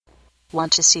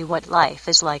Want to see what life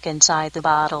is like inside the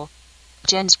bottle?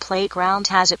 Djinn's Playground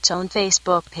has its own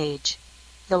Facebook page.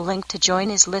 The link to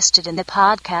join is listed in the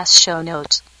podcast show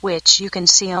notes, which you can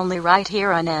see only right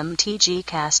here on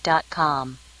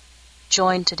mtgcast.com.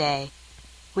 Join today.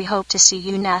 We hope to see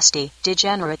you nasty,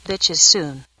 degenerate bitches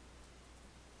soon.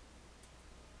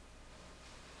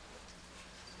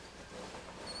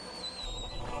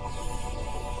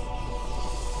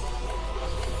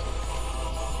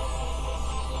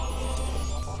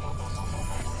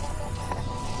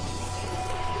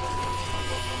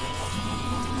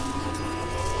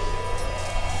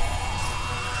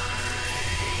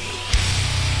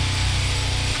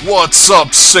 What's up,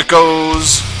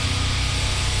 sickos?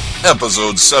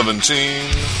 Episode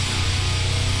 17.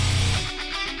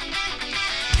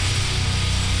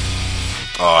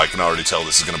 Oh, I can already tell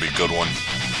this is going to be a good one.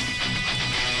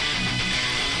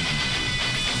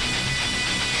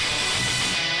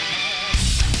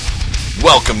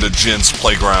 Welcome to Djinn's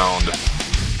Playground,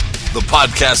 the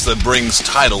podcast that brings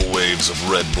tidal waves of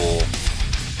Red Bull,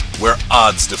 where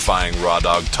odds-defying raw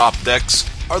dog top decks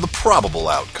are the probable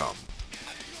outcome.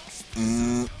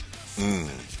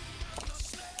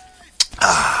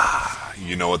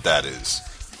 You know what that is.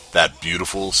 That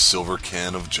beautiful silver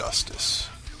can of justice.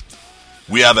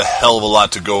 We have a hell of a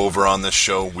lot to go over on this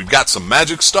show. We've got some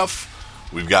magic stuff.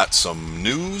 We've got some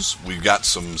news. We've got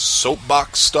some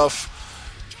soapbox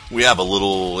stuff. We have a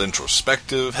little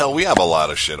introspective. Hell, we have a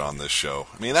lot of shit on this show.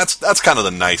 I mean, that's kind of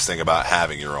the nice thing about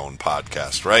having your own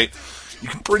podcast, right? You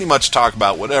can pretty much talk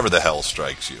about whatever the hell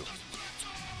strikes you.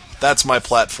 That's my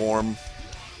platform.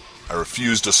 I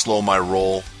refuse to slow my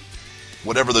roll.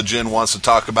 Whatever the Djinn wants to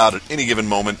talk about at any given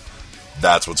moment,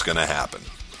 that's what's going to happen.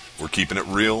 We're keeping it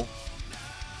real.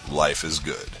 Life is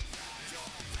good.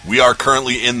 We are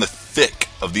currently in the thick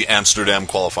of the Amsterdam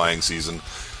qualifying season.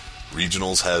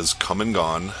 Regionals has come and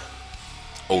gone.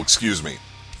 Oh, excuse me.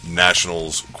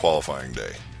 Nationals qualifying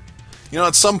day. You know,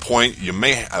 at some point, you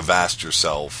may have asked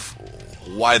yourself,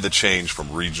 why the change from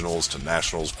regionals to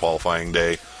nationals qualifying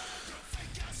day?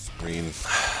 I mean,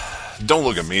 don't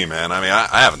look at me, man. I mean,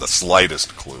 I haven't the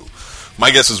slightest clue. My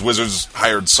guess is Wizards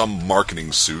hired some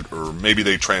marketing suit, or maybe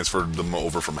they transferred them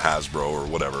over from Hasbro or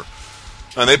whatever.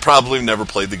 And they probably never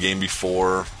played the game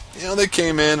before. You know, they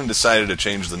came in and decided to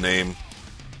change the name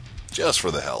just for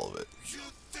the hell of it.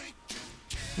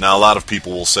 Now, a lot of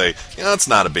people will say, you know, it's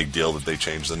not a big deal that they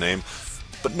changed the name.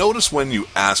 But notice when you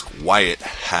ask why it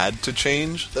had to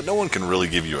change, that no one can really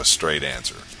give you a straight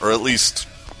answer. Or at least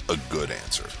a good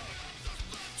answer.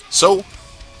 So,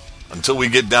 until we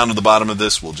get down to the bottom of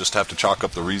this, we'll just have to chalk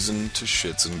up the reason to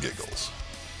shits and giggles.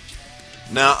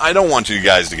 Now, I don't want you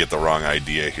guys to get the wrong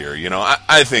idea here. You know,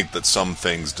 I think that some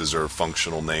things deserve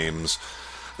functional names,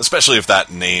 especially if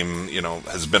that name, you know,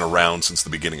 has been around since the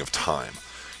beginning of time.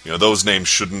 You know, those names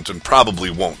shouldn't and probably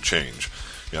won't change.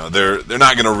 You know, they're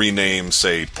not going to rename,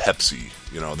 say, Pepsi.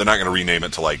 You know, they're not going to rename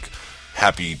it to, like,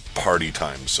 Happy Party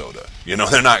Time Soda. You know,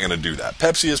 they're not going to do that.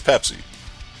 Pepsi is Pepsi.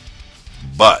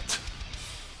 But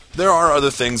there are other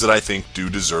things that I think do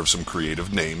deserve some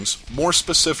creative names, more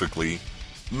specifically,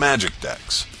 Magic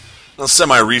decks. Now,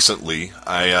 semi-recently,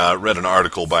 I read an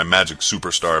article by Magic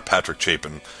superstar Patrick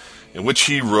Chapin, in which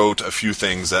he wrote a few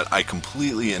things that I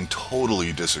completely and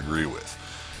totally disagree with.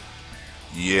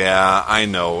 Yeah, I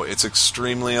know, it's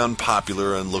extremely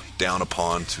unpopular and looked down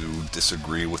upon to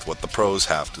disagree with what the pros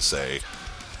have to say.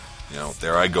 You know,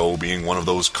 there I go, being one of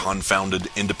those confounded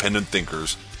independent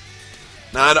thinkers.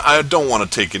 Now, I don't want to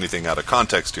take anything out of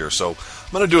context here, so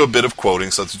I'm going to do a bit of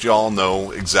quoting so that you all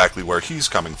know exactly where he's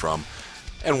coming from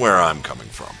and where I'm coming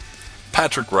from.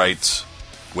 Patrick writes,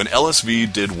 when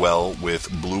LSV did well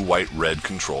with blue-white-red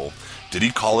control, did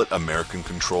he call it American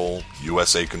Control,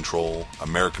 USA Control,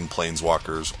 American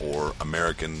Planeswalkers, or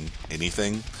American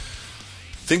anything?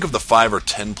 Think of the 5 or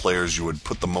 10 players you would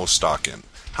put the most stock in.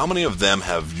 How many of them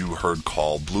have you heard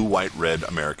call blue-white-red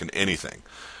American anything?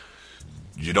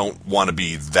 You don't want to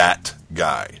be that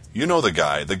guy. You know the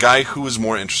guy who is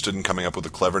more interested in coming up with a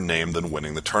clever name than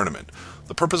winning the tournament.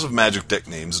 The purpose of Magic deck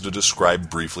names is to describe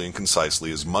briefly and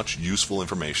concisely as much useful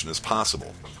information as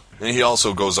possible. And he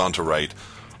also goes on to write,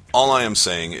 all I am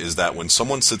saying is that when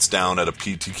someone sits down at a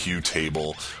PTQ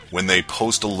table, when they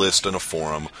post a list in a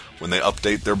forum, when they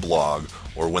update their blog,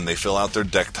 or when they fill out their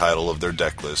deck title of their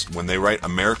deck list, when they write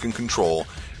American Control,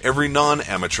 every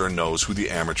non-amateur knows who the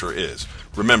amateur is.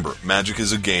 Remember, Magic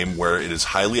is a game where it is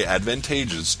highly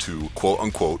advantageous to,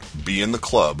 quote-unquote, be in the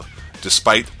club,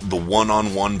 despite the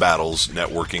one-on-one battles,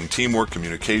 networking, teamwork,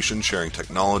 communication, sharing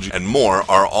technology, and more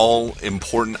are all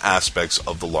important aspects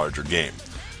of the larger game.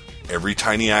 Every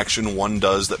tiny action one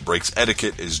does that breaks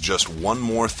etiquette is just one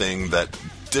more thing that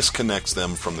disconnects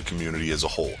them from the community as a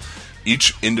whole.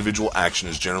 Each individual action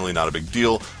is generally not a big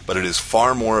deal, but it is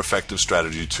far more effective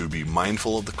strategy to be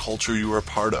mindful of the culture you are a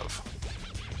part of.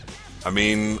 I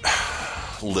mean,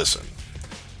 listen.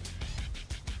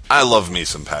 I love me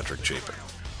some Patrick Chapin.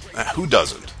 Who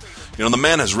doesn't? You know, the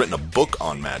man has written a book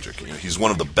on Magic. You know, he's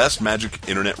one of the best Magic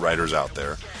internet writers out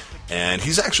there, and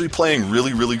he's actually playing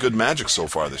really, really good Magic so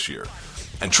far this year.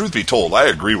 And truth be told, I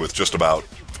agree with just about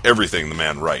everything the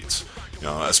man writes, you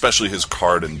know, especially his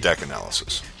card and deck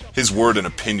analysis. His word and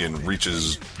opinion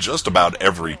reaches just about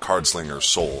every card slinger's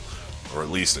soul, or at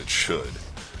least it should.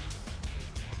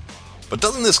 But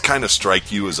doesn't this kind of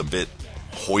strike you as a bit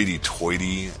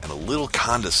hoity-toity and a little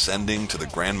condescending to the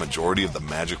grand majority of the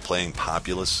Magic-playing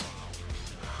populace?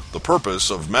 The purpose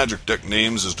of Magic deck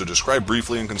names is to describe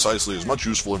briefly and concisely as much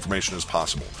useful information as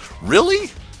possible.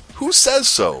 Really? Who says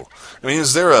so? I mean,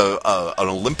 is there an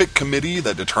Olympic committee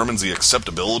that determines the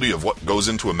acceptability of what goes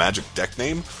into a Magic deck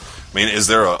name? I mean, is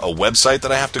there a website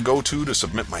that I have to go to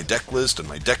submit my deck list and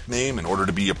my deck name in order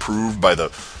to be approved by the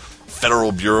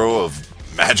Federal Bureau of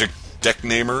Magic Deck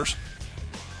Namers?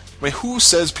 I mean, who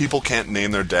says people can't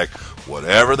name their deck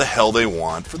whatever the hell they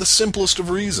want for the simplest of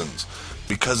reasons?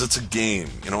 Because it's a game,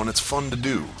 you know, and it's fun to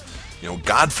do. You know,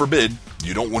 God forbid,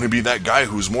 you don't want to be that guy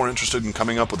who's more interested in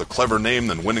coming up with a clever name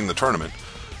than winning the tournament.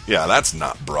 Yeah, that's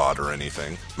not broad or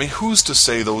anything. I mean, who's to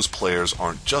say those players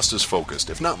aren't just as focused,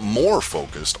 if not more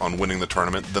focused, on winning the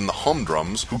tournament than the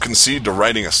humdrums who concede to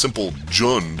writing a simple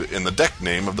Djinn in the deck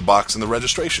name of the box in the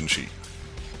registration sheet?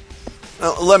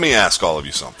 Now, let me ask all of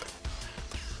you something.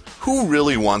 Who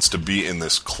really wants to be in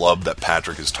this club that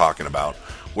Patrick is talking about,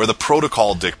 where the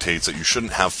protocol dictates that you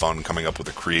shouldn't have fun coming up with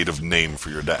a creative name for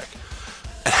your deck?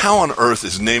 And how on earth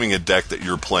is naming a deck that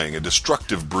you're playing a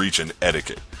destructive breach in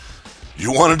etiquette?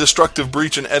 You want a destructive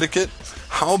breach in etiquette?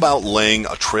 How about laying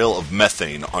a trail of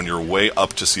methane on your way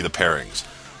up to see the pairings?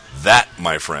 That,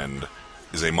 my friend,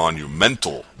 is a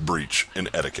monumental breach in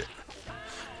etiquette.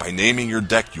 By naming your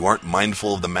deck, you aren't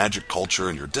mindful of the Magic culture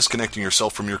and you're disconnecting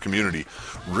yourself from your community.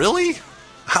 Really?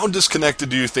 How disconnected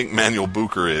do you think Manuel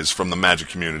Bucher is from the Magic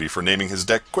community for naming his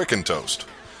deck Quicken Toast?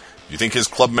 You think his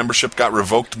club membership got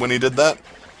revoked when he did that?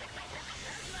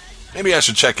 Maybe I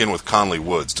should check in with Conley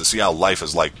Woods to see how life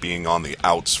is like being on the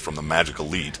outs from the Magic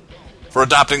elite for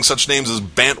adopting such names as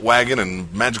Bantwagon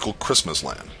and Magical Christmas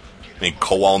Land. I mean,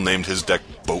 Kowal named his deck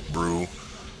Boat Brew.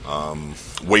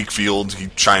 Wakefield, he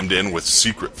chimed in with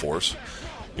Secret Force.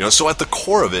 You know, so at the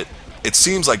core of it, it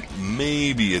seems like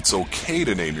maybe it's okay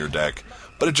to name your deck,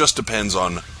 but it just depends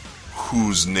on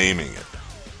who's naming it.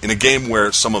 In a game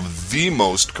where some of the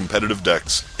most competitive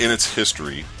decks in its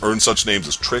history earn such names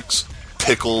as Tricks,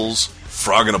 Pickles,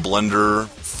 Frog in a Blender,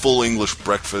 Full English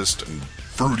Breakfast, and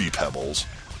Fruity Pebbles,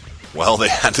 well, they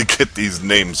had to get these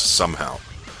names somehow.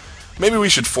 Maybe we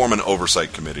should form an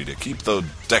oversight committee to keep the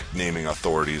deck naming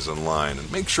authorities in line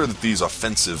and make sure that these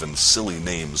offensive and silly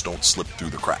names don't slip through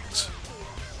the cracks.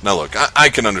 Now look, I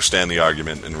can understand the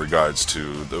argument in regards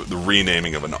to the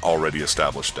renaming of an already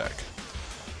established deck.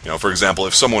 You know, for example,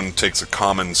 if someone takes a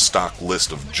common stock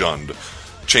list of Jund,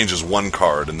 changes one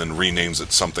card, and then renames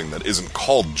it something that isn't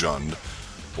called Jund,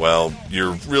 well,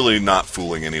 you're really not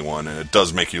fooling anyone, and it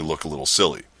does make you look a little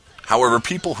silly. However,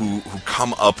 people who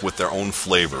come up with their own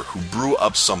flavor, who brew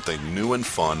up something new and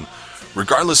fun,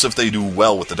 regardless if they do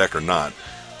well with the deck or not,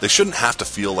 they shouldn't have to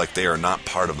feel like they are not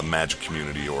part of the Magic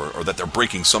community or that they're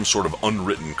breaking some sort of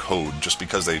unwritten code just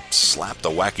because they slapped a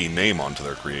wacky name onto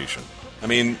their creation. I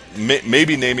mean,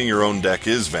 maybe naming your own deck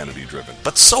is vanity-driven,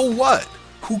 but so what?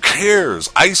 Who cares?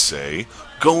 I say,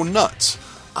 go nuts.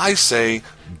 I say,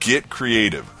 get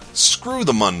creative. Screw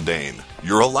the mundane.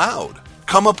 You're allowed.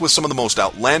 Come up with some of the most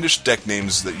outlandish deck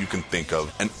names that you can think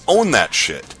of, and own that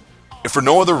shit. If for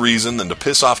no other reason than to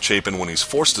piss off Chapin when he's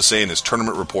forced to say in his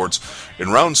tournament reports,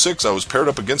 "In round 6 I was paired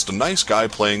up against a nice guy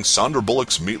playing Sandra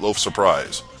Bullock's Meatloaf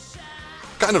Surprise."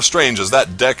 Kind of strange, as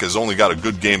that deck has only got a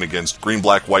good game against Green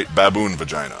Black White Baboon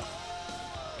Vagina.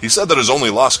 He said that his only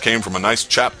loss came from a nice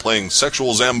chap playing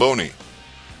Sexual Zamboni.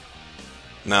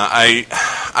 Now,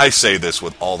 I say this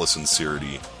with all the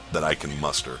sincerity that I can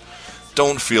muster.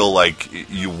 Don't feel like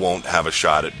you won't have a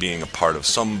shot at being a part of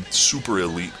some super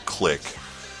elite clique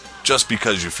just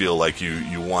because you feel like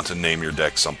you want to name your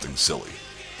deck something silly.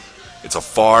 It's a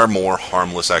far more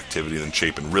harmless activity than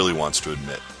Chapin really wants to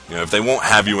admit. You know, if they won't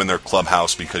have you in their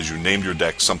clubhouse because you named your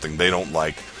deck something they don't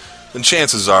like, then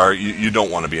chances are you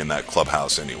don't want to be in that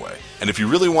clubhouse anyway. And if you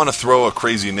really want to throw a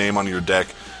crazy name on your deck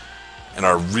and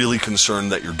are really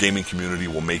concerned that your gaming community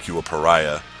will make you a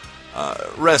pariah,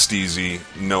 rest easy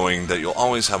knowing that you'll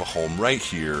always have a home right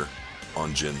here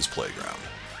on Djinn's Playground.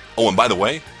 Oh, and by the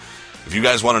way, If you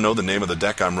guys want to know the name of the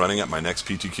deck I'm running at my next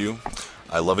PTQ,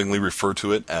 I lovingly refer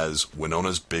to it as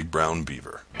Winona's Big Brown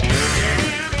Beaver.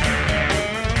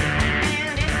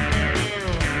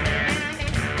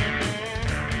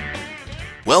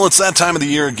 Well, it's that time of the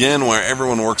year again where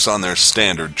everyone works on their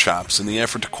standard chops in the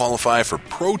effort to qualify for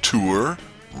Pro Tour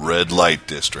Red Light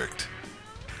District.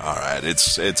 Alright,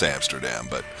 it's Amsterdam,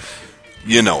 but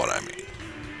you know what I mean.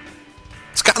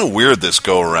 It's kind of weird this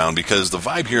go-around because the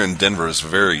vibe here in Denver is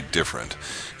very different.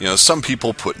 You know, some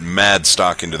people put mad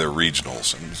stock into their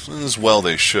regionals, and as well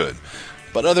they should.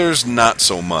 But others not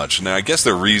so much. Now, I guess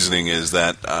their reasoning is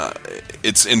that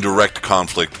it's in direct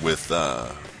conflict with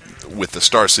the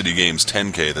Star City Games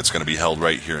 10K that's going to be held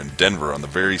right here in Denver on the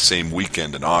very same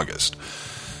weekend in August.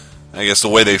 I guess the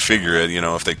way they figure it, you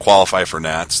know, if they qualify for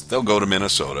Nats, they'll go to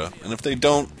Minnesota, and if they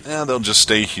don't, they'll just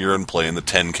stay here and play in the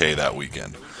 10K that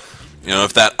weekend. You know,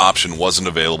 if that option wasn't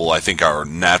available, I think our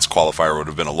Nats qualifier would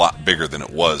have been a lot bigger than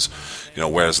it was. You know,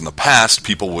 whereas in the past,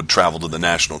 people would travel to the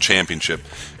national championship,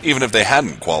 even if they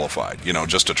hadn't qualified, you know,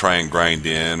 just to try and grind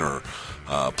in or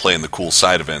play in the cool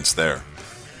side events there.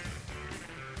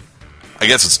 I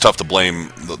guess it's tough to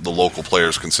blame the local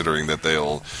players considering that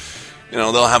they'll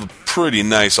have a pretty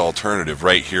nice alternative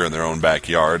right here in their own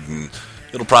backyard, and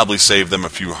it'll probably save them a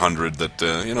few hundred that,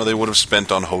 they would have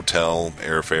spent on hotel,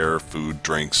 airfare, food,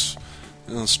 drinks,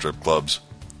 strip clubs.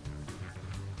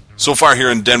 So far here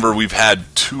in Denver, we've had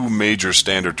two major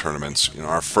standard tournaments. You know,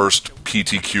 our first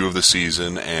PTQ of the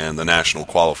season and the national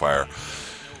qualifier.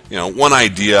 You know, one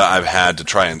idea I've had to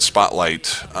try and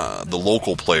spotlight the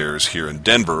local players here in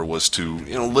Denver was to,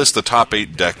 list the top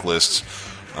 8 deck lists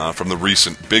from the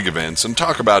recent big events and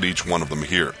talk about each one of them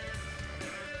here.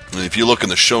 And if you look in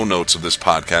the show notes of this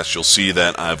podcast, you'll see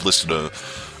that I've listed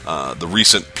the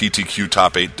recent PTQ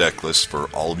top 8 deck lists for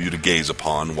all of you to gaze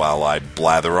upon while I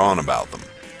blather on about them.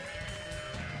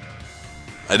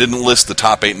 I didn't list the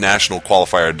top 8 national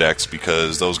qualifier decks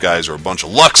because those guys are a bunch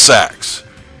of luck sacks.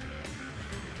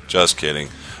 Just kidding.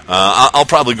 I'll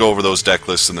probably go over those deck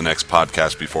lists in the next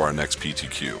podcast before our next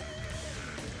PTQ.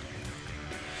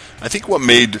 I think what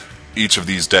made each of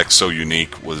these decks so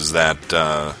unique was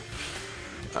that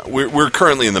we're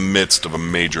currently in the midst of a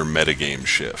major metagame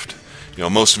shift. You know,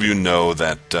 most of you know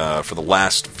that for the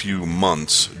last few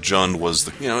months, Djinn was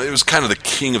it was kind of the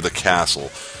king of the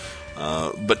castle.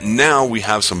 But now we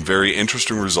have some very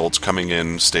interesting results coming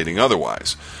in stating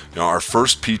otherwise. You know, our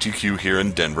first PTQ here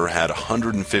in Denver had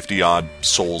 150-odd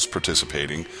souls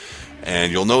participating,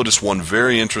 and you'll notice one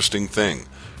very interesting thing.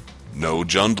 No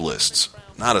Djinn lists.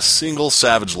 Not a single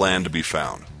Savage land to be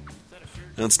found.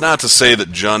 And it's not to say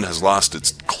that Djinn has lost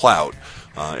its clout.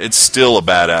 It's still a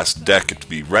badass deck to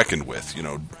be reckoned with. You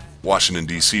know, Washington,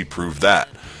 D.C. proved that.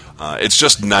 It's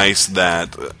just nice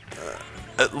that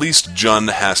at least Djinn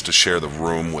has to share the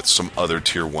room with some other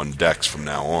Tier 1 decks from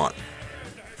now on.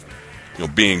 You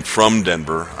know, being from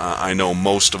Denver, I know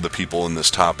most of the people in this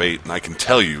top 8, and I can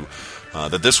tell you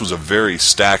that this was a very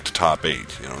stacked top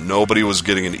 8. You know, nobody was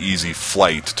getting an easy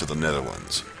flight to the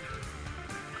Netherlands.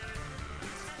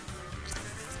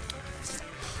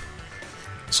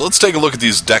 So let's take a look at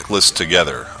these deck lists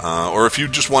together. Or if you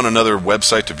just want another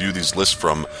website to view these lists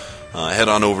from, head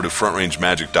on over to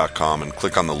frontrangemagik.com and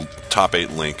click on the top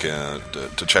 8 link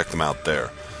to check them out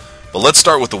there. But let's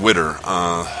start with the winner.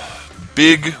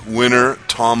 Big winner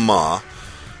Tom Ma.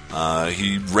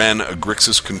 He ran a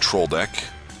Grixis control deck.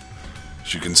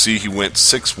 As you can see, he went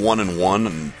 6-1-1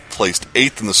 and placed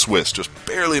 8th in the Swiss, just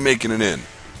barely making it in.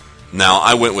 Now,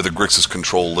 I went with a Grixis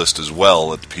control list as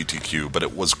well at the PTQ, but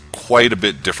it was quite a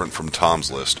bit different from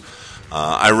Tom's list.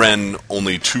 I ran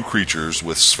only 2 creatures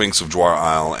with Sphinx of Dwar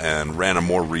Isle and ran a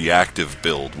more reactive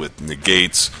build with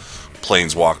Negates,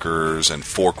 Planeswalkers, and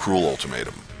 4 Cruel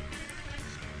Ultimatum.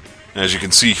 As you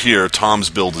can see here, Tom's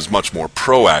build is much more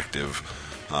proactive,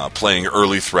 playing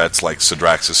early threats like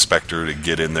Sidrax's Spectre to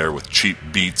get in there with cheap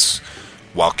beats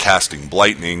while casting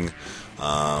Blightning,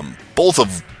 both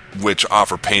of which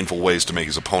offer painful ways to make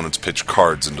his opponents pitch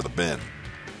cards into the bin.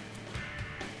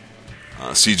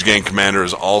 Siege Gang Commander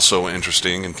is also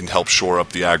interesting and can help shore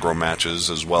up the aggro matches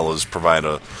as well as provide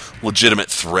a legitimate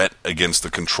threat against the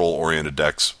control-oriented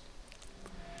decks.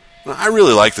 I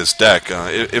really like this deck,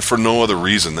 if for no other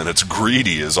reason than it's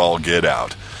greedy as all get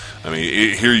out. I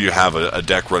mean, here you have a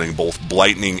deck running both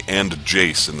Blightning and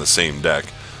Jace in the same deck,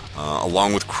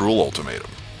 along with Cruel Ultimatum.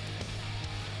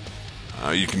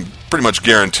 You can pretty much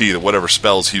guarantee that whatever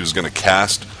spells he was going to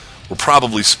cast were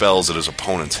probably spells that his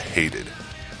opponents hated.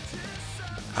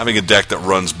 Having a deck that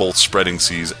runs both Spreading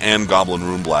Seas and Goblin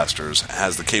Rune Blasters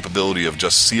has the capability of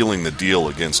just sealing the deal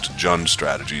against Djinn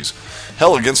strategies.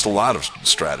 Hell, against a lot of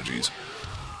strategies.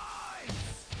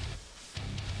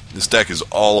 This deck is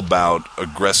all about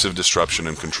aggressive disruption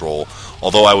and control,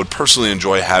 although I would personally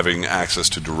enjoy having access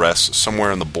to Duress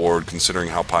somewhere on the board, considering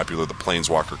how popular the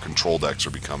Planeswalker control decks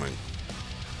are becoming.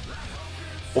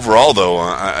 Overall, though,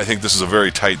 I think this is a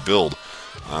very tight build.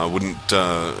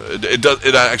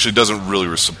 It actually doesn't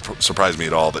really surprise me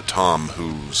at all that Tom,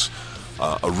 who's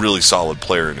a really solid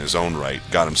player in his own right,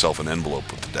 got himself an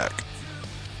envelope with the deck.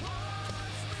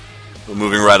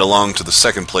 Moving right along to the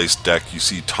second place deck, you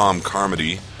see Tom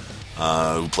Carmody,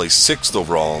 who placed 6th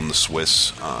overall in the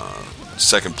Swiss,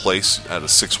 second place at a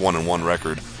 6-1-1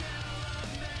 record.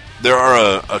 There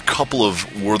are a couple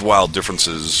of worthwhile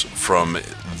differences from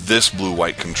this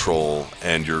blue-white control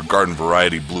and your garden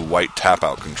variety blue-white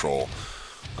tap-out control.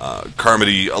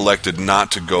 Carmody elected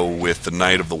not to go with the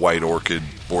Knight of the White Orchid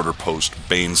Border Post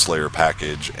Baneslayer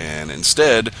package, and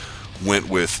instead went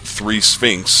with 3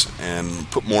 Sphinx and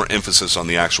put more emphasis on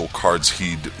the actual cards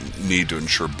he'd need to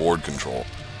ensure board control.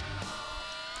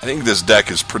 I think this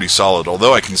deck is pretty solid,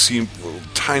 although I can see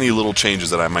tiny little changes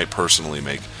that I might personally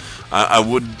make. I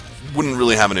wouldn't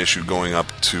really have an issue going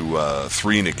up to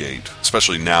 3 Negate,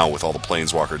 especially now with all the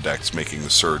Planeswalker decks making the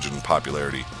surge in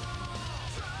popularity.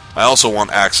 I also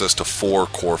want access to 4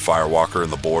 core Firewalker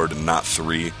in the board and not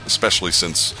 3, especially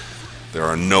since there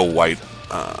are no white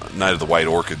Knight of the White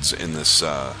Orchids in this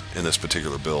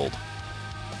particular build.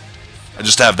 I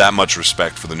just have that much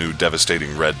respect for the new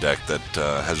devastating red deck that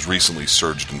has recently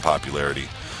surged in popularity.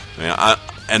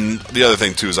 And the other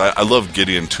thing too is I love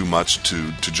Gideon too much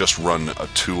to just run a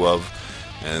 2 of,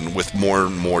 and with more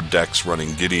and more decks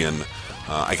running Gideon,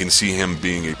 I can see him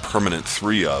being a permanent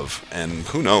 3 of, and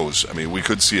who knows? I mean, we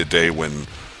could see a day when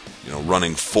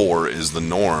running 4 is the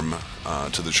norm,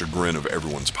 to the chagrin of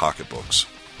everyone's pocketbooks.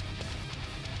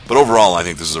 But overall, I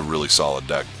think this is a really solid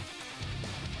deck.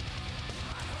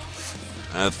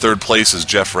 Third place is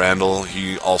Jeff Randall.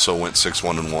 He also went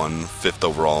 6-1-1, 5th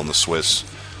overall in the Swiss.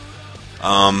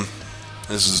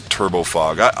 This is Turbo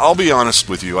Fog. I'll be honest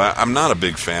with you, I'm not a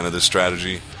big fan of this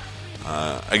strategy.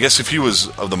 I guess if he was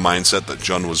of the mindset that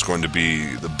Djinn was going to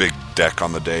be the big deck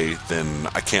on the day, then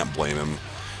I can't blame him.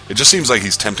 It just seems like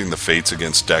he's tempting the fates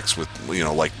against decks with,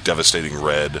 like Devastating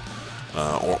Red,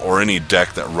 or any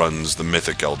deck that runs the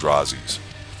Mythic Eldrazi's.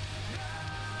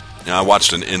 I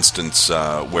watched an instance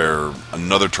where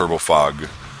another Turbo Fog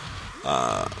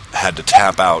had to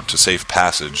tap out to safe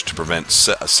passage to prevent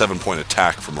a 7-point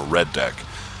attack from a red deck,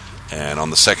 and on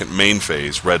the second main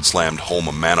phase, red slammed home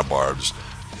a Mana Barbs,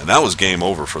 and that was game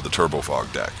over for the Turbo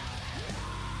Fog deck.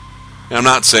 And I'm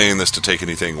not saying this to take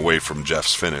anything away from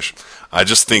Jeff's finish. I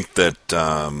just think that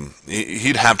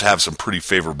he'd have to have some pretty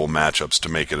favorable matchups to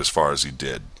make it as far as he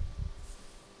did.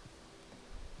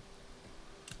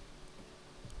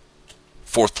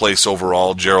 Fourth place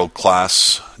overall, Gerald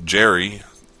Klass. Jerry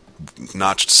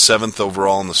notched 7th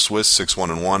overall in the Swiss,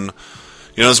 6-1-1.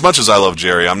 As much as I love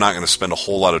Jerry, I'm not going to spend a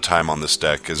whole lot of time on this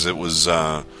deck, as it was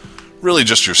really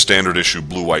just your standard issue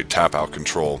blue-white tap-out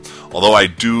control, although I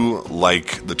do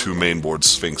like the 2 main board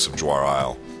Sphinx of Jwar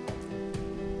Isle.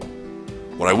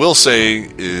 What I will say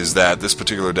is that this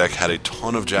particular deck had a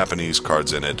ton of Japanese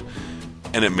cards in it,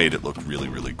 and it made it look really,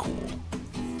 really cool.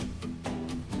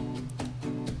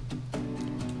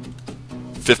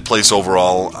 5th place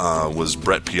overall was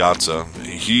Brett Piazza.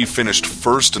 He finished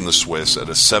 1st in the Swiss at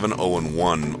a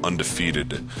 7-0-1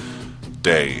 undefeated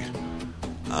day.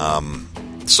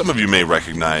 Some of you may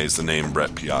recognize the name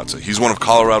Brett Piazza. He's one of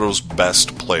Colorado's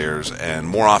best players, and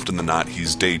more often than not,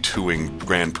 he's day 2ing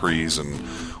Grand Prix, and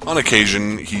on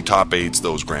occasion, he top 8s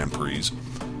those Grand Prix.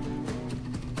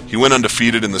 He went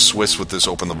undefeated in the Swiss with this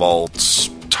Open the Vaults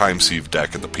Time Sieve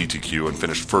deck at the PTQ and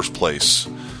finished 1st place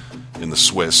in the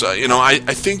Swiss. I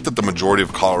think that the majority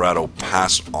of Colorado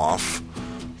passed off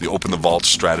the Open the Vault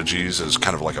strategies as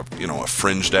kind of like a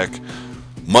fringe deck,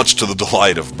 much to the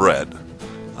delight of Brett.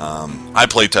 I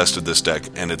play tested this deck,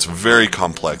 and it's very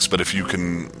complex, but if you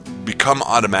can become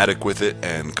automatic with it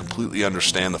and completely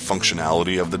understand the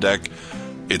functionality of the deck,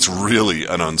 it's really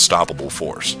an unstoppable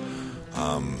force.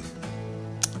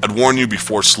 I'd warn you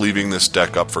before sleeving this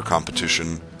deck up for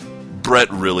competition. Brett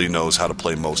really knows how to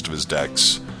play most of his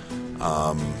decks.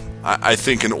 I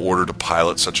think in order to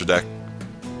pilot such a deck,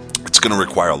 it's going to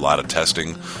require a lot of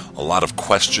testing, a lot of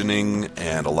questioning,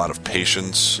 and a lot of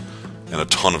patience, and a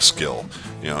ton of skill.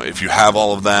 If you have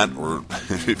all of that, or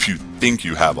if you think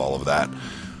you have all of that,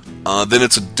 then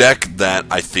it's a deck that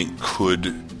I think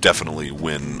could definitely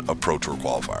win a Pro Tour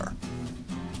qualifier.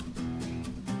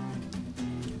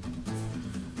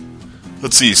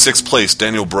 Let's see, 6th place,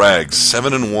 Daniel Bragg,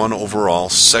 7-1 overall,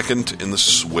 2nd in the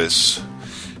Swiss.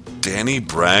 Danny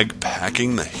Bragg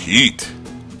packing the heat.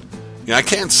 I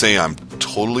can't say I'm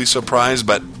totally surprised,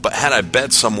 but had I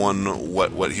bet someone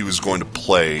what he was going to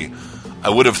play, I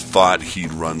would have thought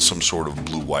he'd run some sort of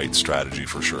blue-white strategy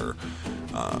for sure.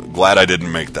 Glad I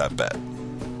didn't make that bet.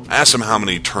 I asked him how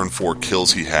many turn 4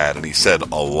 kills he had, and he said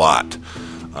a lot.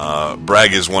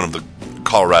 Bragg is one of the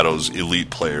Colorado's elite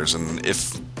players, and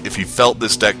if he felt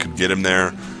this deck could get him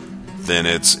there, then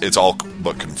it's all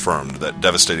but confirmed that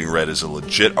Devastating Red is a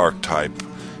legit archetype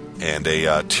and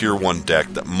a Tier 1 deck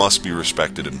that must be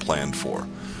respected and planned for.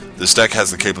 This deck has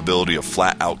the capability of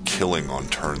flat-out killing on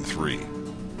turn 3.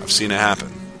 I've seen it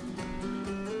happen.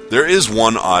 There is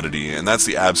one oddity, and that's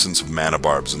the absence of mana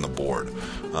barbs in the board.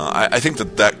 I think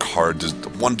that card just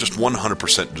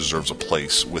 100% deserves a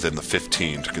place within the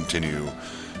 15 to continue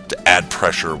to add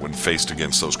pressure when faced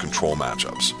against those control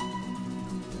matchups.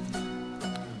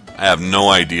 I have no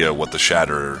idea what the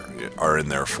Shatter are in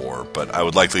there for, but I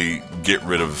would likely get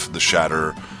rid of the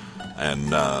Shatter and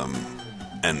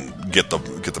get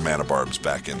the mana barbs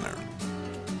back in there.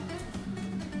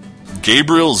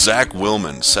 Gabriel Zach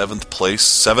Willman, 7th place,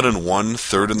 7-1,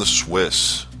 3rd in the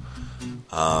Swiss.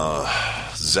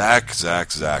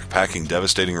 Zach, packing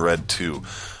Devastating Red too.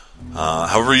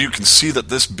 However, you can see that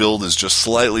this build is just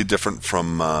slightly different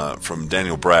from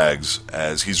Daniel Bragg's,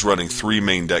 as he's running 3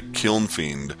 main deck Kiln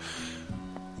Fiend,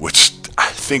 which I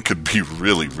think could be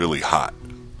really, really hot.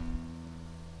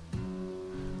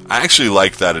 I actually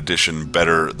like that addition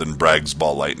better than Bragg's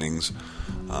Ball Lightnings.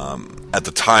 At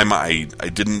the time, I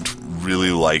didn't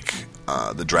really like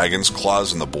the Dragon's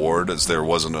Claws on the board, as there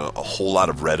wasn't a whole lot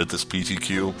of red at this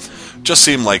PTQ. Just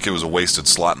seemed like it was a wasted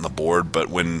slot in the board, but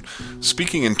when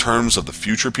speaking in terms of the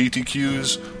future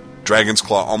PTQs, Dragon's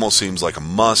Claw almost seems like a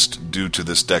must due to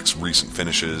this deck's recent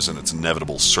finishes and its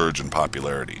inevitable surge in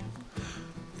popularity.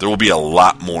 There will be a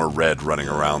lot more red running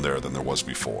around there than there was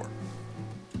before.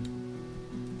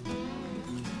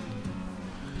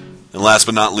 And last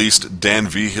but not least, Dan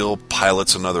Vigil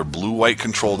pilots another blue-white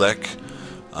control deck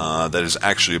that is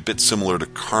actually a bit similar to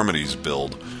Carmody's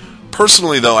build.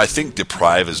 Personally, though, I think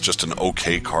Deprive is just an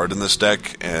okay card in this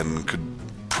deck and could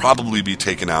probably be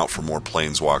taken out for more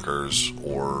Planeswalkers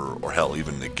or hell,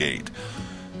 even Negate.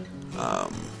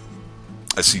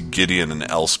 I see Gideon and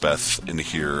Elspeth in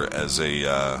here as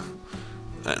an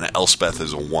Elspeth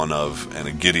is a one of, and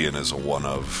a Gideon is a one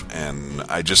of, and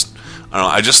I just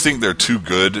think they're too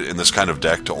good in this kind of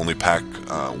deck to only pack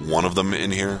one of them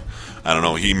in here. I don't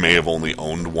know, he may have only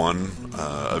owned one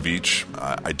of each.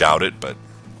 I doubt it, but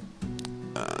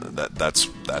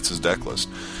that's his deck list.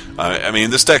 I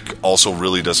mean, this deck also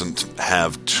really doesn't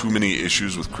have too many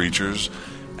issues with creatures,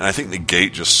 and I think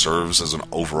Negate just serves as an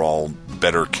overall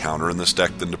better counter in this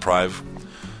deck than Deprive.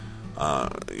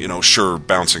 Sure,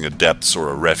 bouncing a Depths or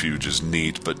a Refuge is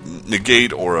neat, but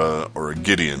Negate or a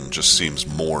Gideon just seems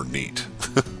more neat.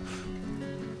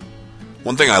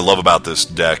 One thing I love about this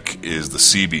deck is the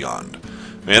Sea Beyond.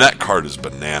 Man, that card is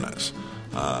bananas.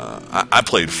 I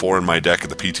played 4 in my deck at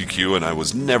the PTQ, and I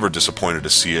was never disappointed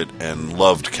to see it, and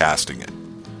loved casting it.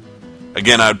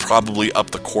 Again, I'd probably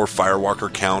up the core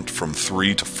Firewalker count from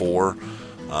 3 to 4.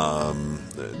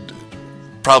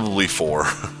 Probably 4.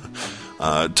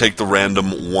 Take the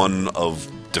random 1 of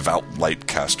Devout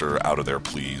Lightcaster out of there,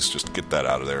 please. Just get that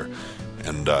out of there.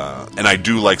 And I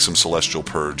do like some Celestial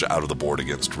Purge out of the board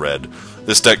against red.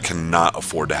 This deck cannot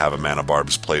afford to have a Mana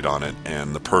Barbs played on it,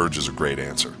 and the Purge is a great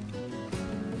answer.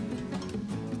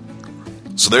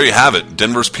 So there you have it,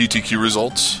 Denver's PTQ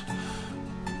results.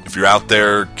 If you're out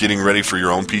there getting ready for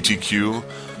your own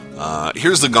PTQ,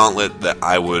 here's the gauntlet that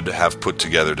I would have put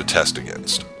together to test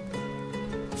against.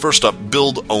 First up,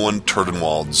 build Owen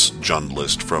Turdenwald's Jund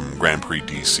list from Grand Prix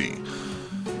DC.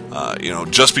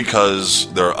 Just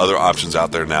because there are other options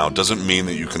out there now doesn't mean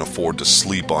that you can afford to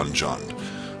sleep on Jund.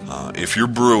 If you're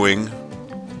brewing,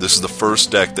 this is the first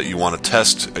deck that you want to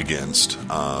test against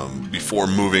before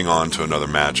moving on to another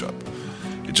matchup.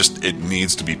 It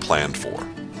needs to be planned for.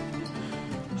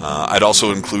 I'd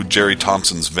also include Jerry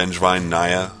Thompson's Vengevine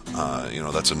Naya.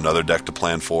 That's another deck to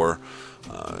plan for.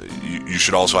 You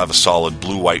should also have a solid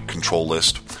blue-white control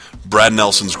list. Brad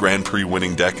Nelson's Grand Prix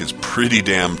winning deck is pretty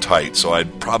damn tight, so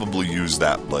I'd probably use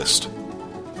that list.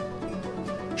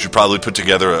 You should probably put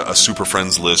together a Super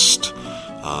Friends list,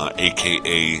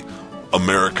 aka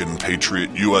American Patriot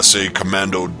USA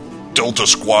Commando Delta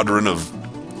Squadron of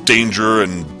Danger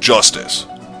and Justice.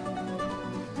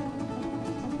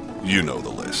 You know the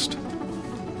list.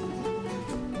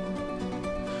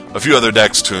 A few other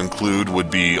decks to include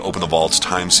would be Open the Vault's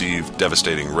Time Sieve,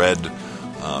 Devastating Red,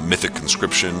 Mythic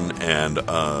Conscription, and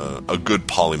a good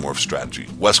polymorph strategy.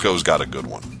 Wesco's got a good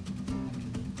one.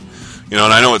 And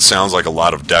I know it sounds like a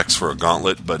lot of decks for a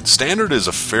gauntlet, but Standard is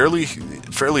a fairly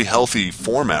healthy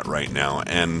format right now,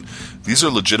 and these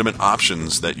are legitimate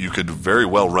options that you could very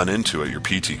well run into at your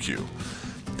PTQ.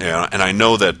 And I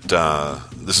know that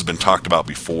this has been talked about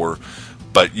before,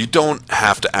 but you don't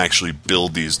have to actually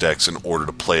build these decks in order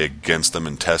to play against them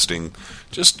in testing.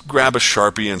 Just grab a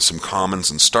Sharpie and some commons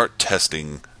and start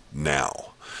testing now.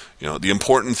 The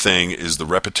important thing is the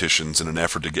repetitions in an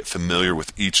effort to get familiar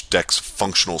with each deck's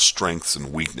functional strengths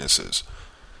and weaknesses.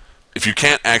 If you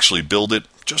can't actually build it,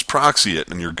 just proxy it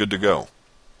and you're good to go.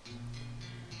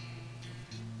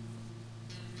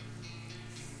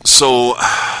 So,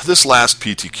 this last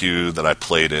PTQ that I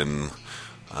played in,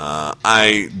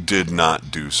 I did not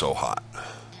do so hot.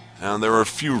 And there are a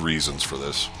few reasons for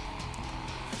this.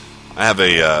 I have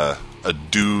a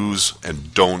do's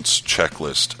and don'ts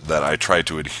checklist that I try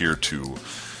to adhere to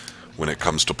when it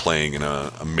comes to playing in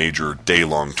a major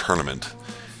day-long tournament,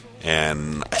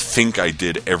 and I think I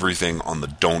did everything on the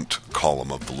don't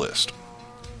column of the list.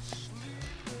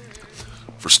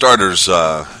 For starters,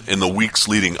 in the weeks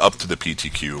leading up to the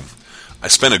PTQ, I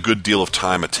spent a good deal of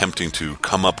time attempting to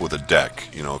come up with a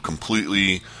deck, a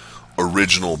completely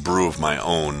original brew of my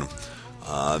own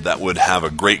that would have a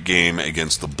great game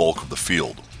against the bulk of the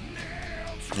field.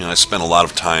 I spent a lot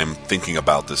of time thinking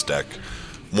about this deck,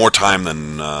 more time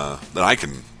than I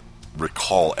can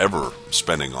recall ever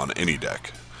spending on any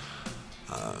deck.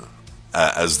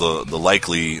 As the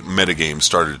likely metagame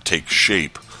started to take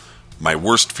shape, my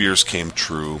worst fears came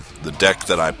true. The deck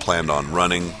that I planned on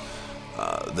running,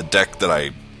 the deck that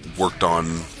I worked on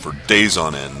for days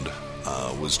on end,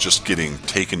 was just getting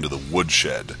taken to the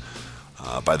woodshed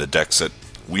by the decks that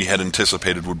we had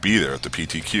anticipated would be there at the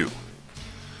PTQ.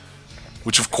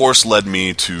 Which of course led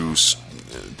me to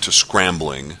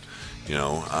scrambling,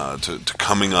 to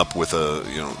coming up with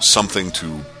something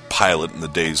to pilot in the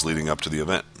days leading up to the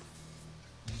event.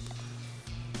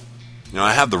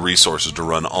 I have the resources to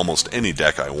run almost any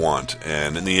deck I want,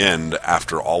 and in the end,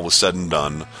 after all was said and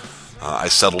done, I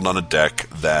settled on a deck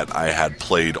that I had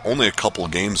played only a couple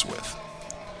games with.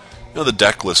 The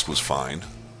deck list was fine.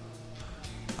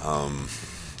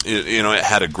 It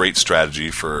had a great strategy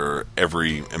for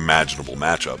every imaginable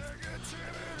matchup.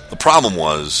 The problem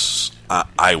was,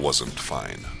 I wasn't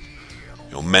fine.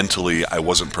 Mentally, I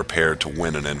wasn't prepared to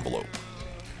win an envelope.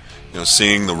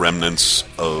 Seeing the remnants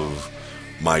of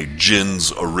my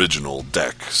Djinn's original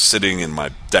deck sitting in my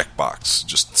deck box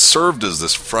just served as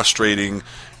this frustrating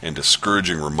and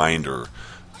discouraging reminder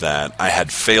that I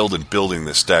had failed in building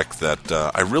this deck that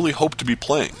I really hoped to be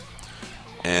playing.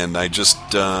 And I just...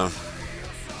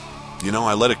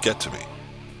 I let it get to me.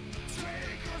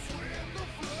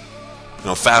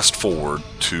 Fast forward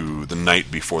to the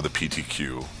night before the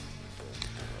PTQ,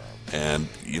 and,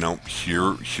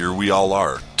 here we all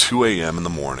are, 2 a.m. in the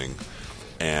morning,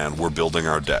 and we're building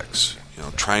our decks,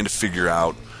 trying to figure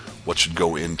out what should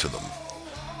go into them.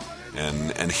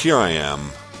 And here I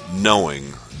am,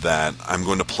 knowing that I'm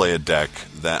going to play a deck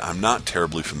that I'm not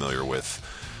terribly familiar with,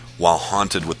 while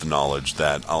haunted with the knowledge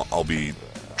that I'll be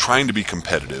trying to be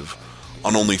competitive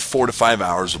on only 4 to 5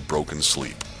 hours of broken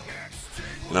sleep.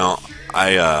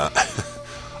 I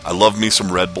love me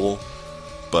some Red Bull,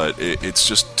 but it's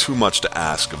just too much to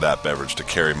ask of that beverage to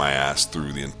carry my ass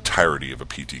through the entirety of a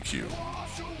PTQ.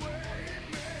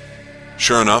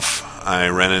 Sure enough, I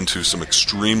ran into some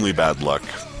extremely bad luck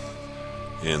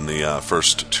in the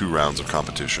first 2 rounds of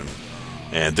competition,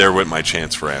 and there went my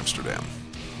chance for Amsterdam.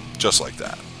 Just like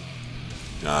that.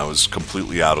 I was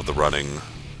completely out of the running,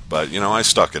 but, I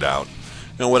stuck it out.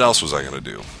 What else was I going to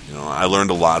do? I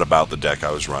learned a lot about the deck I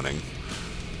was running.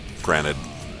 Granted,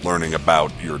 learning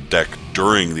about your deck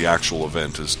during the actual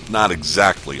event is not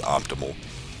exactly optimal.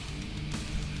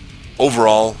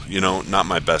 Overall, not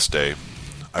my best day.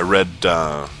 I read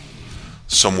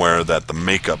somewhere that the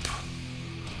makeup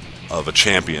of a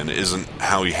champion isn't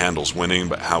how he handles winning,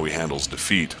 but how he handles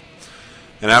defeat.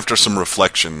 And after some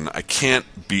reflection, I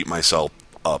can't beat myself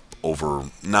up over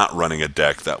not running a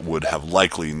deck that would have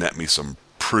likely net me some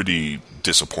pretty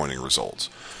disappointing results,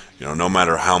 no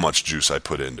matter how much juice I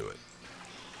put into it.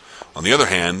 On the other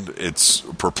hand, it's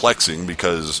perplexing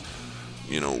because,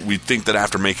 we'd think that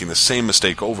after making the same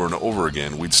mistake over and over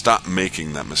again, we'd stop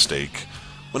making that mistake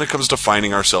when it comes to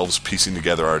finding ourselves piecing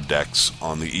together our decks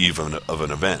on the eve of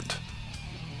an event.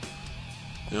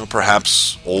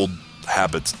 Perhaps old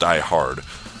habits die hard,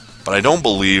 but I don't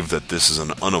believe that this is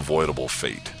an unavoidable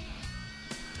fate.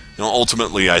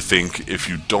 Ultimately, I think if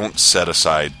you don't set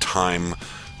aside time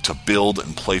to build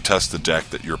and playtest the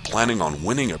deck that you're planning on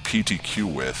winning a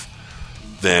PTQ with,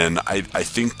 then I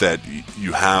think that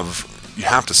you have you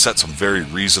have to set some very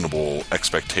reasonable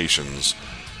expectations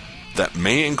that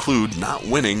may include not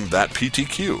winning that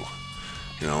PTQ.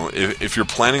 If you're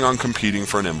planning on competing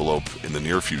for an envelope in the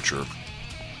near future,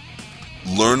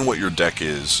 learn what your deck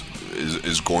is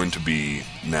going to be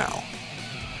now.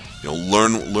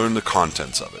 Learn the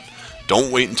contents of it.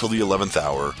 Don't wait until the 11th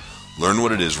hour. Learn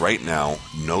what it is right now.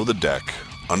 Know the deck.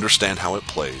 Understand how it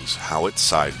plays, how it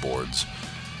sideboards,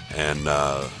 and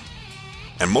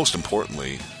most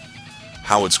importantly,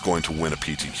 how it's going to win a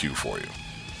PTQ for you.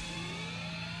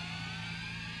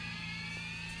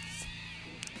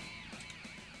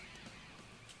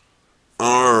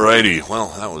 Alrighty, well,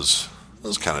 that was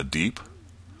kind of deep.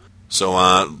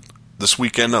 So this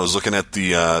weekend I was looking at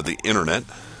the internet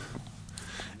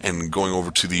and going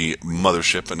over to the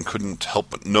mothership and couldn't help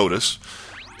but notice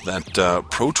that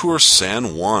Pro Tour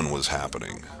San Juan was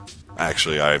happening.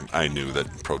 Actually, I knew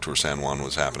that Pro Tour San Juan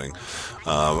was happening.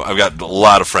 I've got a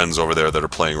lot of friends over there that are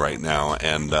playing right now,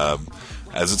 and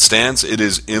as it stands, it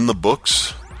is in the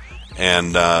books,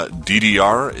 and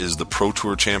DDR is the Pro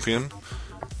Tour champion.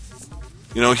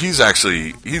 He's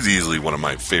easily one of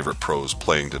my favorite pros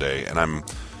playing today, and I'm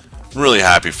really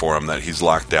happy for him that he's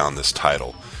locked down this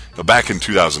title. Back in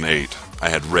 2008, I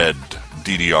had read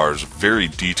DDR's very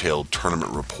detailed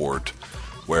tournament report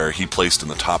where he placed in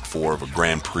the top 4 of a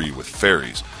Grand Prix with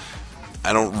fairies.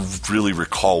 I don't really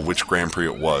recall which Grand Prix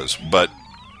it was, but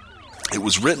it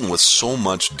was written with so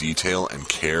much detail and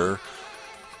care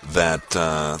that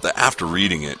after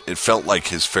reading it, it felt like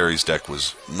his fairies deck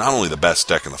was not only the best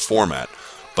deck in the format,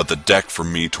 but the deck for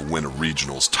me to win a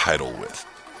regionals title with.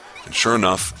 And sure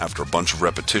enough, after a bunch of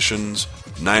repetitions,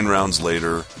 9 rounds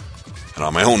later, and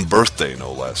on my own birthday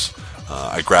no less,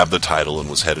 I grabbed the title and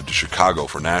was headed to Chicago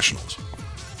for nationals.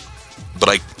 But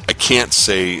I can't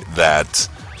say that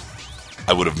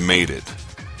I would have made it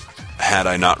had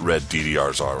I not read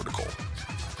DDR's article.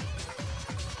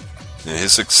 And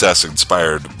his success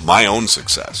inspired my own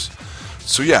success.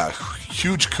 So yeah,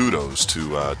 huge kudos to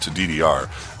DDR.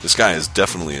 This guy is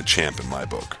definitely a champ in my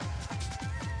book.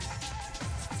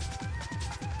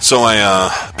 So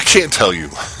I can't tell you.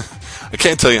 I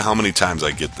can't tell you how many times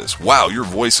I get this. Wow, your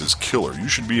voice is killer. You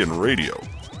should be in radio.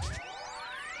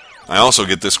 I also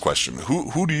get this question.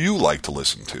 Who do you like to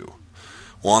listen to?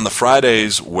 Well, on the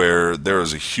Fridays where there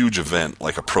is a huge event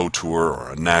like a Pro Tour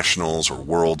or a Nationals or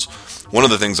Worlds, one of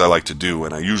the things I like to do,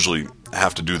 and I usually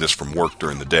have to do this from work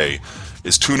during the day,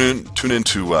 is tune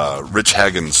into Rich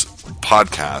Hagen's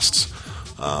podcasts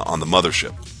on the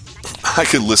mothership. I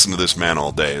could listen to this man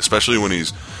all day, especially when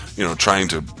he's trying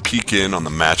to peek in on the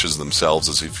matches themselves,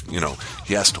 as if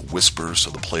he has to whisper so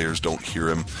the players don't hear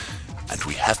him. And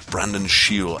we have Brandon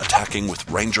Shield attacking with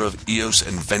Ranger of Eos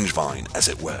and Vengevine, as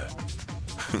it were.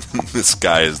 This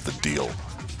guy is the deal.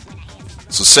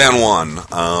 So San Juan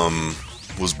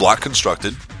was block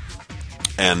constructed,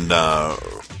 and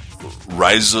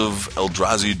Rise of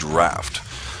Eldrazi draft.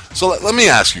 So let me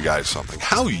ask you guys something.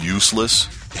 How useless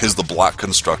is the block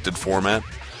constructed format?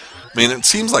 I mean, it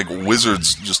seems like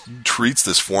Wizards just treats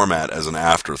this format as an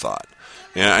afterthought.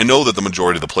 And I know that the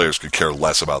majority of the players could care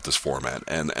less about this format,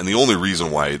 and the only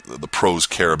reason why the pros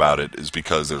care about it is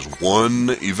because there's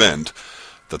one event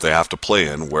that they have to play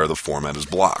in where the format is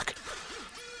block.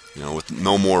 With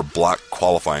no more block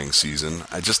qualifying season,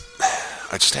 I just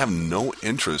have no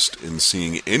interest in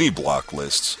seeing any block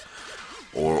lists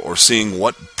or seeing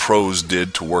what pros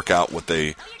did to work out what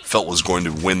they felt was going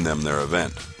to win them their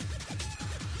event.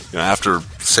 After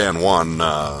San Juan,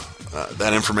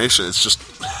 that information,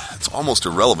 it's almost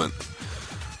irrelevant.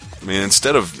 I mean,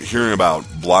 instead of hearing about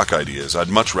block ideas, I'd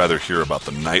much rather hear about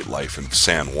the nightlife in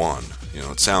San Juan.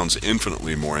 It sounds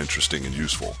infinitely more interesting and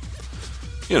useful.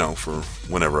 For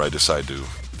whenever I decide to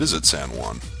visit San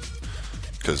Juan.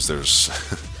 Because there's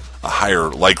a higher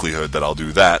likelihood that I'll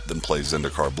do that than play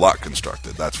Zendikar block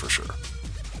constructed, that's for sure.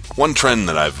 One trend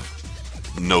that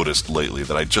I've noticed lately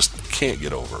that I just can't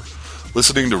get over.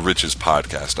 Listening to Rich's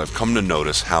podcast, I've come to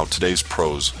notice how today's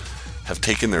pros have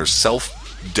taken their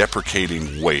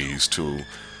self-deprecating ways to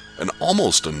an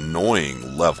almost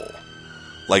annoying level.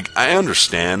 Like, I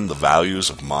understand the values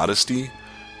of modesty,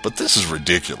 but this is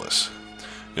ridiculous.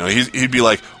 He'd be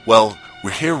like, well,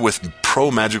 we're here with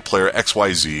pro Magic player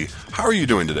XYZ. How are you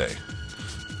doing today?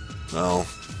 Well,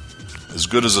 as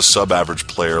good as a sub-average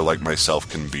player like myself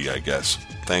can be, I guess.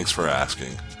 Thanks for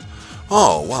asking.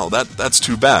 Oh, wow, that's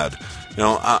too bad.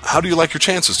 How do you like your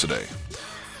chances today?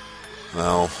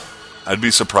 Well, I'd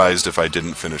be surprised if I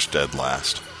didn't finish dead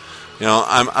last.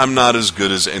 I'm not as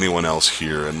good as anyone else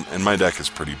here, and my deck is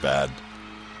pretty bad.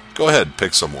 Go ahead,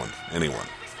 pick someone. Anyone.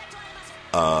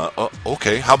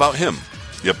 Okay, how about him?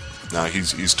 Yep,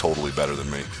 he's totally better than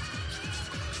me.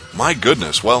 My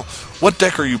goodness. Well, what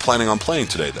deck are you planning on playing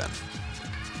today, then?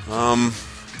 I'm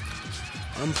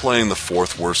playing the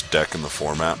fourth worst deck in the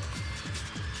format.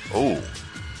 Oh,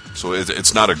 so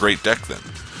it's not a great deck, then?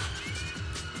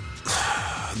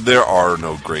 There are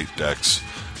no great decks,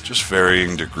 just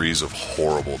varying degrees of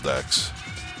horrible decks.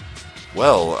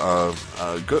 Well,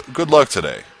 good luck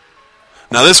today.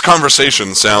 Now, this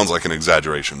conversation sounds like an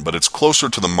exaggeration, but it's closer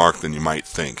to the mark than you might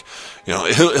think. You know,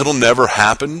 it'll never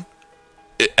happen,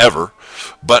 ever,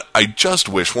 but I just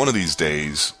wish one of these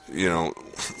days, you know,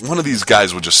 one of these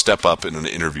guys would just step up in an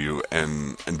interview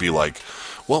and be like,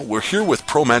 well, we're here with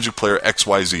Pro Magic player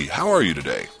XYZ. How are you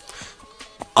today?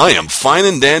 I am fine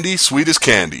and dandy, sweet as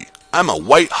candy. I'm a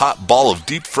white-hot ball of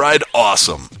deep-fried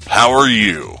awesome. How are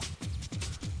you?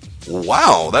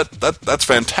 Wow, that's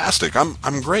fantastic.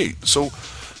 I'm great. So,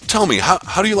 tell me,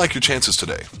 how do you like your chances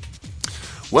today?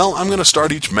 Well, I'm going to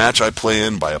start each match I play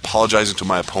in by apologizing to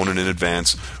my opponent in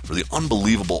advance for the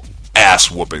unbelievable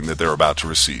ass-whooping that they're about to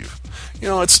receive. You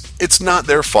know, it's not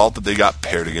their fault that they got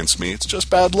paired against me. It's just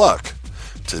bad luck.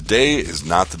 Today is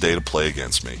not the day to play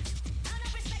against me.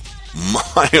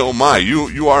 My, oh my,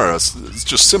 you are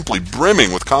just simply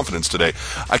brimming with confidence today.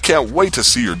 I can't wait to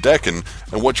see your deck and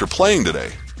what you're playing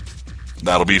today.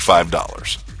 That'll be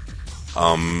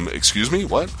 $5. Excuse me,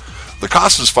 what? The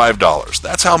cost is $5.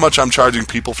 That's how much I'm charging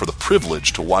people for the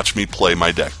privilege to watch me play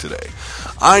my deck today.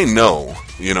 I know,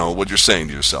 you know, what you're saying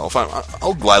to yourself.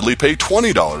 I'll gladly pay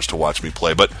 $20 to watch me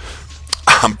play, but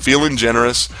I'm feeling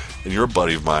generous, and you're a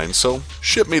buddy of mine, so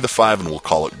ship me the $5 and we'll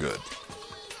call it good.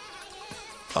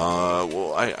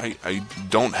 Well, I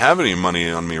don't have any money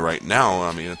on me right now.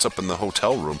 I mean, it's up in the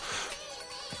hotel room.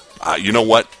 You know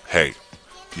what? Hey,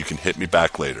 you can hit me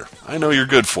back later. I know you're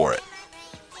good for it.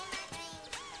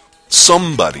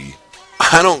 Somebody,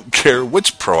 I don't care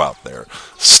which pro out there,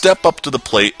 step up to the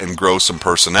plate and grow some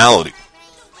personality.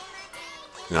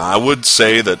 You know, I would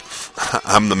say that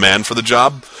I'm the man for the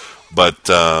job, but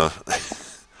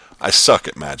I suck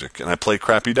at Magic and I play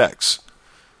crappy decks.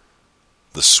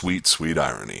 The sweet, sweet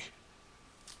irony.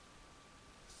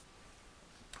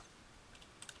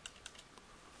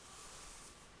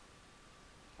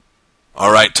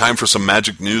 Alright, time for some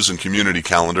Magic news and community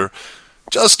calendar.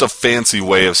 Just a fancy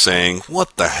way of saying,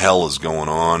 what the hell is going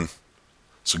on?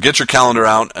 So get your calendar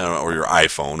out, or your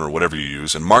iPhone, or whatever you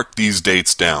use, and mark these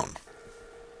dates down.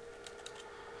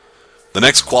 The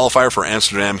next qualifier for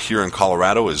Amsterdam here in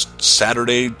Colorado is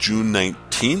Saturday, June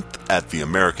 19th at the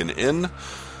American Inn.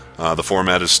 The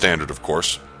format is standard, of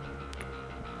course.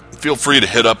 Feel free to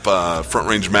hit up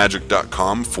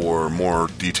frontrange.magic.com for more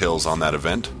details on that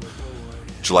event.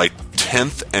 July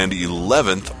 10th and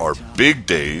 11th are big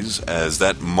days, as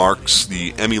that marks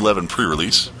the M11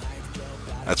 pre-release.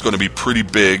 That's going to be pretty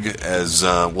big, as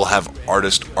we'll have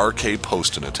artist RK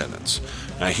Post in attendance.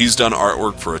 Now, he's done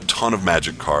artwork for a ton of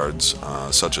Magic cards,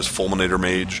 such as Fulminator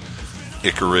Mage,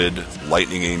 Icarid,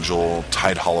 Lightning Angel,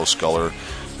 Tide Hollow Sculler,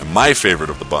 and my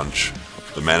favorite of the bunch,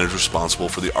 the man is responsible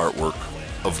for the artwork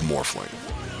of Morphling.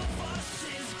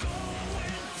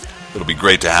 It'll be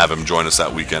great to have him join us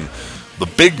that weekend. The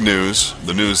big news,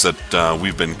 the news that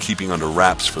we've been keeping under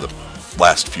wraps for the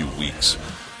last few weeks,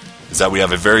 is that we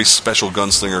have a very special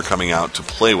gunslinger coming out to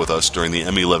play with us during the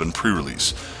M11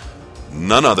 pre-release.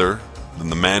 None other than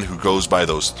the man who goes by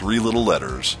those three little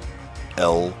letters,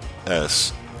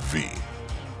 LSV.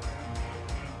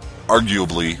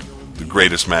 Arguably the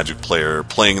greatest Magic player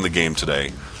playing in the game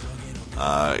today.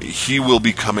 He will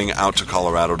be coming out to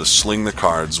Colorado to sling the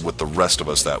cards with the rest of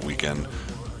us that weekend.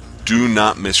 Do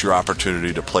not miss your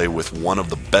opportunity to play with one of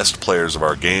the best players of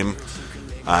our game.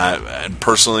 And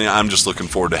personally, I'm just looking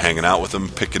forward to hanging out with him,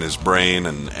 picking his brain,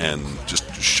 and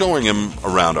just showing him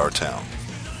around our town.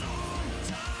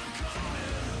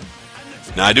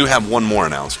 Now, I do have one more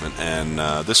announcement, and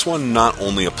this one not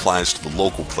only applies to the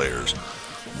local players,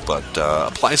 but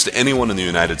applies to anyone in the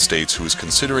United States who is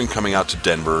considering coming out to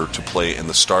Denver to play in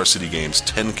the Star City Games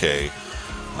 10K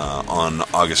on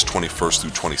August 21st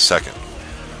through 22nd.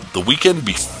 The weekend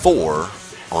before,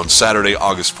 on Saturday,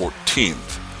 August 14th,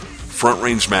 Front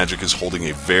Range Magic is holding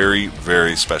a very,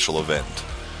 very special event.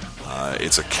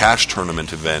 It's a cash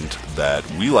tournament event that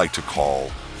we like to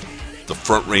call the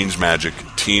Front Range Magic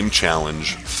Team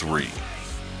Challenge 3.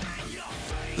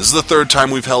 This is the third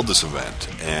time we've held this event,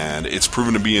 and it's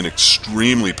proven to be an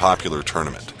extremely popular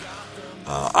tournament.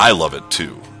 I love it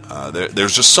too.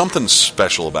 There's just something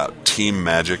special about Team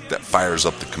Magic that fires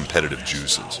up the competitive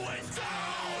juices.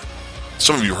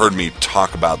 Some of you heard me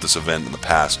talk about this event in the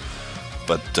past,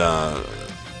 but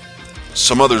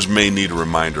some others may need a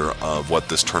reminder of what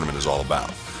this tournament is all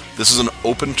about. This is an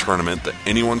open tournament that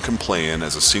anyone can play in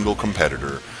as a single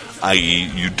competitor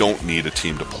i.e. you don't need a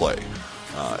team to play.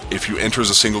 If you enter as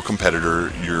a single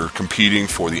competitor, you're competing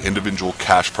for the individual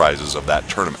cash prizes of that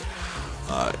tournament.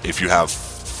 If you have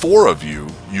 4 of you,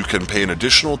 you can pay an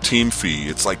additional team fee.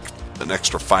 It's like an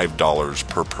extra $5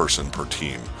 per person per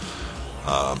team.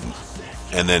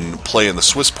 And then play in the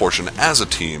Swiss portion as a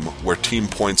team, where team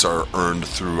points are earned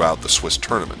throughout the Swiss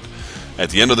tournament. At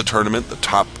the end of the tournament, the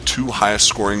top 2 highest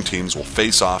scoring teams will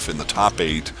face off in the top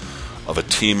 8 of a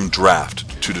team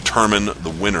draft to determine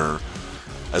the winner,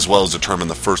 as well as determine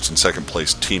the first and second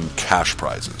place team cash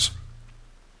prizes.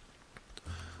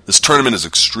 This tournament is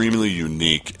extremely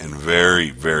unique and very,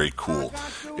 very cool.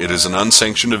 It is an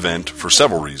unsanctioned event for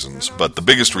several reasons, but the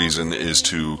biggest reason is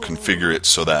to configure it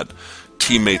so that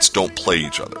teammates don't play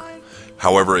each other.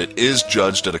 However, it is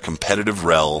judged at a competitive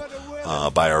rel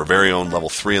by our very own level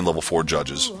 3 and level 4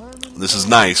 judges. This is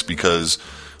nice because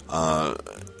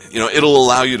it'll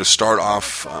allow you to start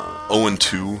off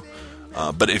 0-2,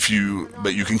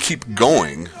 but you can keep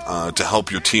going to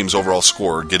help your team's overall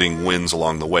score, getting wins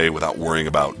along the way without worrying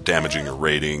about damaging your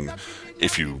rating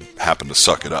if you happen to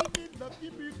suck it up.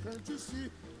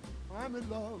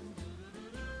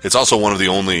 It's also one of the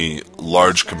only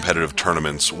large competitive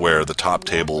tournaments where the top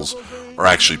tables are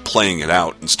actually playing it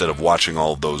out instead of watching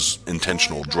all of those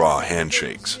intentional draw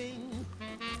handshakes.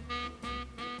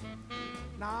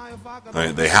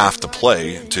 They have to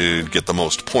play to get the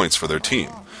most points for their team.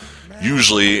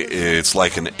 Usually it's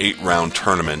like an 8-round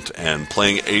tournament, and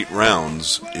playing 8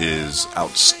 rounds is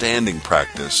outstanding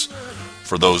practice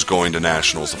for those going to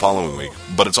nationals the following week.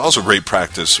 But it's also great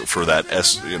practice for that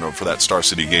for that Star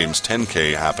City Games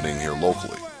 10K happening here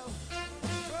locally.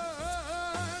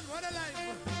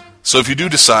 So if you do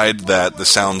decide that this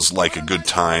sounds like a good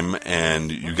time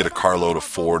and you get a carload of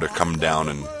 4 to come down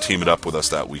and team it up with us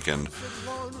that weekend,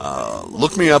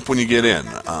 look me up when you get in.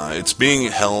 It's being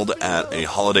held at a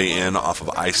Holiday Inn off of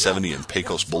I-70 and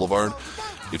Pecos Boulevard.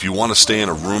 If you want to stay in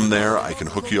a room there, I can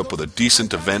hook you up with a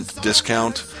decent event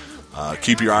discount.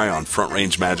 Keep your eye on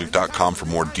FrontRangeMagic.com for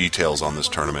more details on this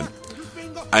tournament.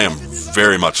 I am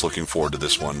very much looking forward to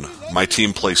this one. My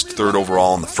team placed 3rd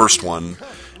overall in the first one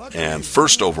and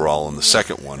 1st overall in the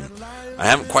second one. I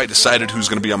haven't quite decided who's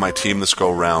going to be on my team this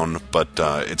go round, but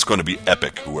it's going to be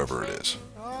epic, whoever it is.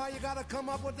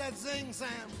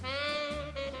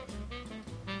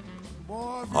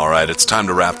 Alright, it's time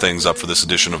to wrap things up for this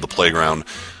edition of The Playground.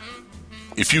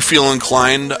 If you feel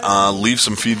inclined, leave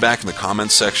some feedback in the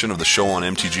comments section of the show on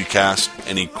MTGcast.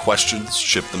 Any questions,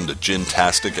 ship them to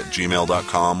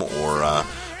gintastic@gmail.com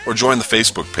or join the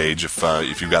Facebook page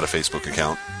if you've got a Facebook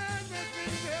account.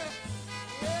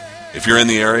 If you're in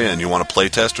the area and you want to play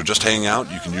test or just hang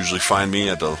out, you can usually find me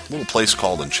at a little place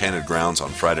called Enchanted Grounds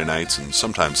on Friday nights and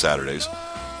sometimes Saturdays.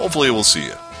 Hopefully we'll see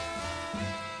you.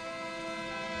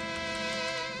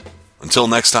 Until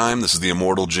next time, this is the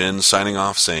Immortal Djinn signing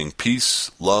off, saying peace,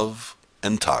 love,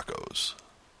 and tacos.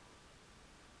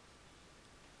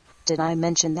 Did I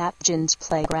mention that Djinn's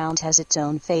Playground has its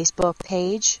own Facebook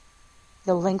page?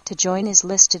 The link to join is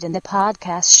listed in the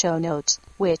podcast show notes,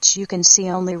 which you can see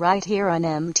only right here on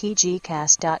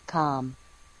mtgcast.com.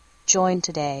 Join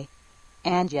today.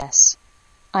 And yes,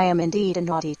 I am indeed a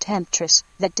naughty temptress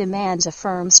that demands a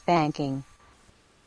firm spanking.